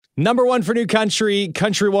Number one for New Country,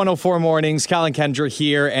 Country 104 Mornings. Kyle and Kendra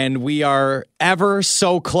here, and we are ever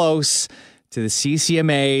so close to the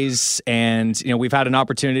CCMAs. And, we've had an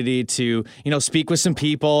opportunity to, speak with some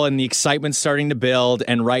people, and the excitement's starting to build.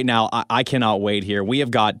 And right now, I cannot wait here. We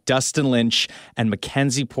have got Dustin Lynch and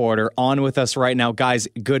Mackenzie Porter on with us right now. Guys,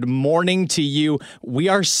 good morning to you. We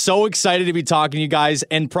are so excited to be talking to you guys,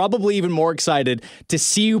 and probably even more excited to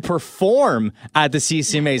see you perform at the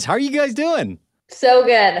CCMAs. How are you guys doing? So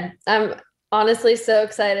good. I'm honestly so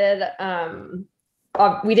excited.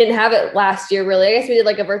 We didn't have it last year, really. I guess we did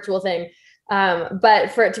like a virtual thing.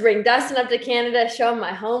 But for it to bring Dustin up to Canada, show him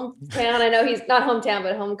my hometown. I know he's not hometown,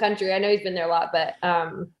 but home country. I know he's been there a lot, but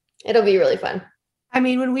it'll be really fun. I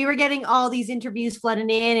mean, when we were getting all these interviews flooding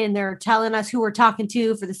in and they're telling us who we're talking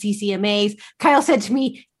to for the CCMAs, Kyle said to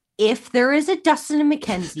me, if there is a Dustin and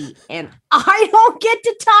Mackenzie and I don't get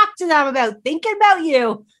to talk to them about Thinking About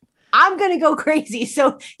You, I'm going to go crazy.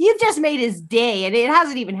 So you've just made his day, and it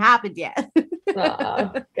hasn't even happened yet.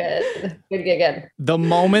 Good. The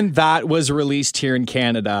moment that was released here in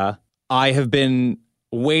Canada, I have been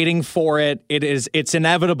waiting for it. It's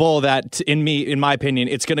inevitable that in my opinion,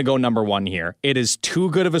 it's going to go number one here. It is too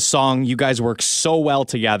good of a song. You guys work so well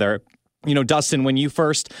together. Dustin, when you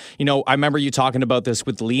first, I remember you talking about this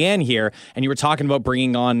with Leanne here, and you were talking about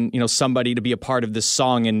bringing on, somebody to be a part of this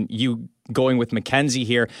song, and you going with Mackenzie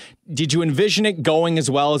here. Did you envision it going as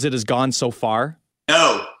well as it has gone so far?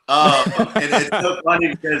 No. And it's so funny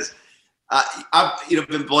because I've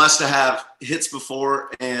been blessed to have hits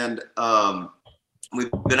before, and we've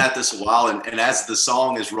been at this a while. And as the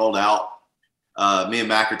song is rolled out, me and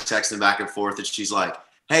Mac are texting back and forth, and she's like,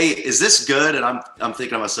 "Hey, is this good?" And I'm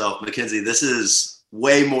thinking to myself, Mackenzie, this is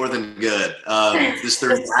way more than good. The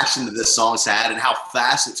reaction that this song's had and how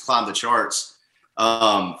fast it's climbed the charts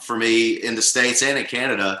for me in the States and in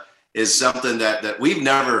Canada is something that we've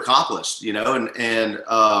never accomplished, and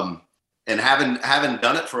having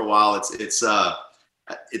done it for a while, it's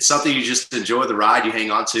something you just enjoy the ride, you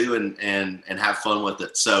hang on to and have fun with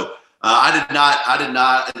it. So I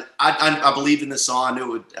believed in this song. I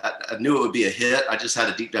knew it would be a hit. I just had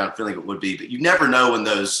a deep down feeling it would be, but you never know when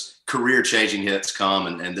those career changing hits come.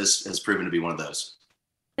 And this has proven to be one of those.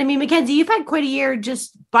 I mean, Mackenzie, you've had quite a year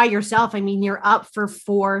just by yourself. I mean, you're up for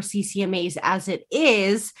 4 CCMAs as it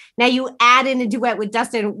is. Now you add in a duet with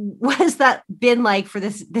Dustin. What has that been like for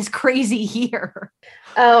this crazy year?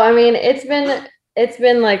 Oh, I mean, it's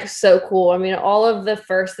been like so cool. I mean, all of the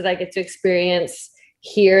firsts that I get to experience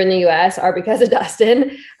here in the US are because of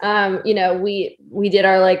Dustin. We did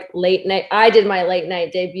our late night. I did my late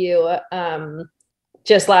night debut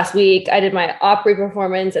just last week. I did my Opry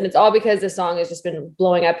performance, and it's all because this song has just been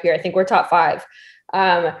blowing up here. I think we're top 5.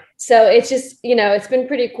 So it's just, it's been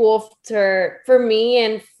pretty cool for me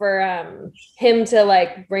and for him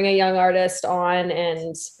to bring a young artist on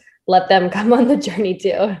and let them come on the journey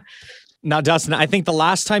too. Now, Dustin, I think the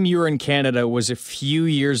last time you were in Canada was a few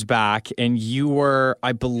years back, and you were,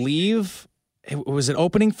 I believe, it was an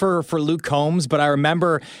opening for Luke Combs, but I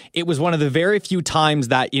remember it was one of the very few times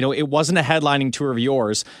that, it wasn't a headlining tour of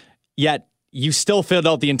yours, yet you still filled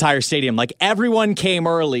out the entire stadium. Like, everyone came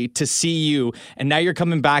early to see you, and now you're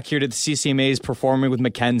coming back here to the CCMAs performing with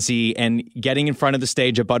Mackenzie and getting in front of the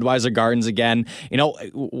stage at Budweiser Gardens again.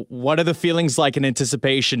 What are the feelings like in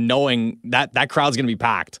anticipation knowing that crowd's going to be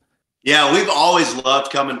packed? Yeah, we've always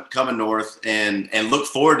loved coming north and look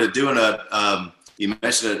forward to doing you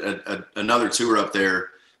mentioned another tour up there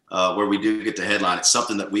where we do get to headline. It's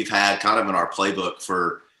something that we've had kind of in our playbook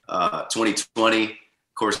for 2020. Of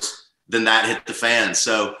course, then that hit the fan.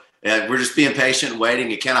 So we're just being patient and waiting.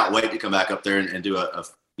 You cannot wait to come back up there and do a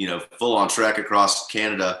full on trek across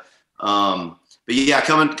Canada. But yeah,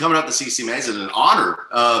 coming up the CCMA is an honor.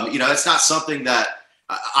 It's not something that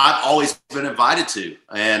I've always been invited to,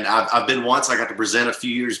 and I've been once. I got to present a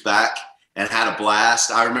few years back and had a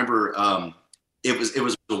blast. I remember it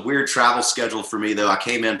was a weird travel schedule for me, though. I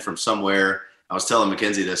came in from somewhere. I was telling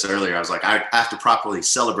Mackenzie this earlier. I was like, I have to properly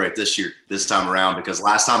celebrate this time around, because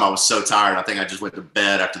last time I was so tired. I think I just went to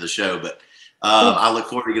bed after the show. But I look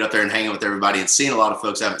forward to get up there and hanging with everybody and seeing a lot of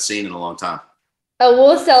folks I haven't seen in a long time. Oh,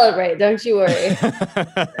 we'll celebrate. Don't you worry.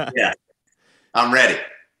 Yeah, I'm ready.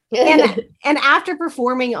 And after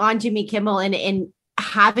performing on Jimmy Kimmel and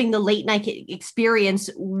having the late night experience,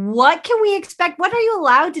 what can we expect? What are you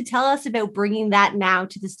allowed to tell us about bringing that now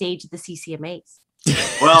to the stage at the CCMAs?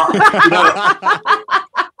 Well,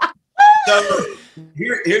 so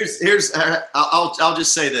here's I'll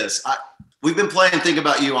just say this. We've been playing Think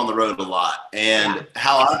About You on the road a lot, and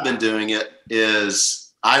how I've been doing it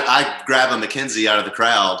is I grab a Mackenzie out of the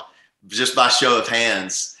crowd just by show of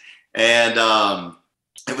hands, and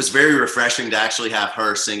it was very refreshing to actually have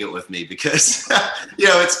her sing it with me because,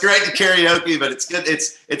 it's great to karaoke, but it's good.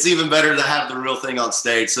 It's even better to have the real thing on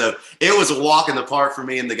stage. So it was a walk in the park for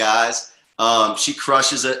me and the guys. She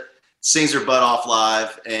crushes it, sings her butt off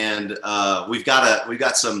live. And we've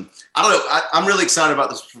got some, I don't know. I'm really excited about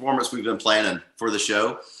this performance we've been planning for the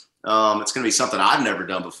show. It's going to be something I've never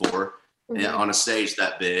done before on a stage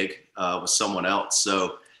that big with someone else.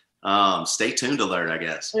 So stay tuned to learn, I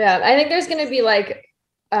guess. Yeah. I think there's going to be like,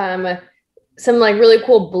 some like really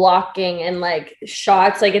cool blocking and like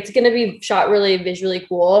shots. Like it's going to be shot really visually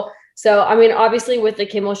cool. So, I mean, obviously with the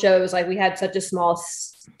Kimmel show, it was like we had such a small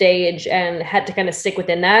stage and had to kind of stick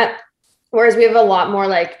within that. Whereas we have a lot more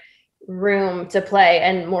like room to play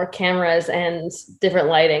and more cameras and different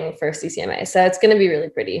lighting for CCMA. So it's going to be really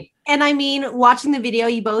pretty. And I mean, watching the video,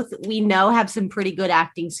 we know have some pretty good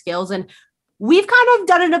acting skills, and we've kind of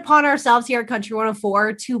done it upon ourselves here at Country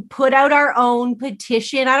 104 to put out our own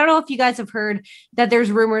petition. I don't know if you guys have heard that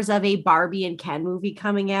there's rumors of a Barbie and Ken movie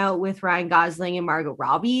coming out with Ryan Gosling and Margot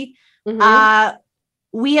Robbie. Mm-hmm.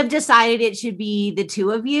 We have decided it should be the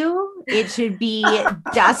two of you. It should be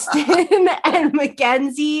Dustin and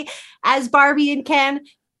Mackenzie as Barbie and Ken.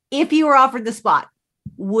 If you were offered the spot,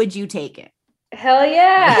 would you take it? Hell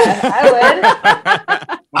yeah, I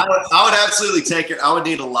would. I would absolutely take it. I would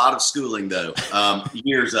need a lot of schooling, though.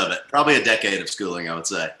 Years of it. Probably a decade of schooling, I would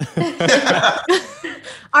say.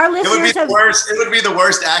 Our listeners it would be the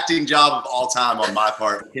worst acting job of all time on my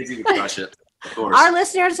part. Mackenzie would crush it, of course. Our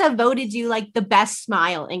listeners have voted you like the best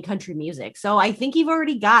smile in country music. So I think you've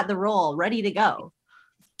already got the role ready to go.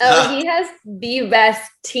 Oh, he has the best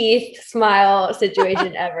teeth smile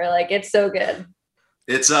situation ever. Like, it's so good.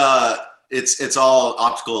 It's all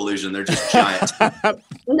optical illusion. They're just giant.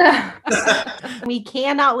 No. We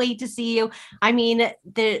cannot wait to see you. I mean,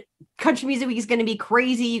 the Country Music Week is going to be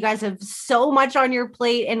crazy. You guys have so much on your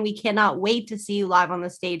plate, and we cannot wait to see you live on the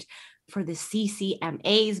stage for the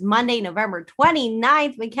CCMAs Monday, November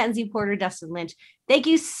 29th. Mackenzie Porter, Dustin Lynch, thank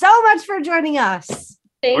you so much for joining us.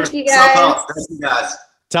 Thank you guys. Thank you guys.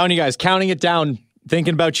 Telling you guys, counting it down,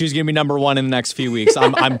 Thinking About You is going to be number one in the next few weeks.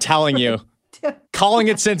 I'm telling you. Calling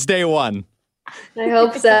it since day one. I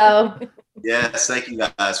hope so. Yes, thank you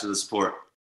guys for the support.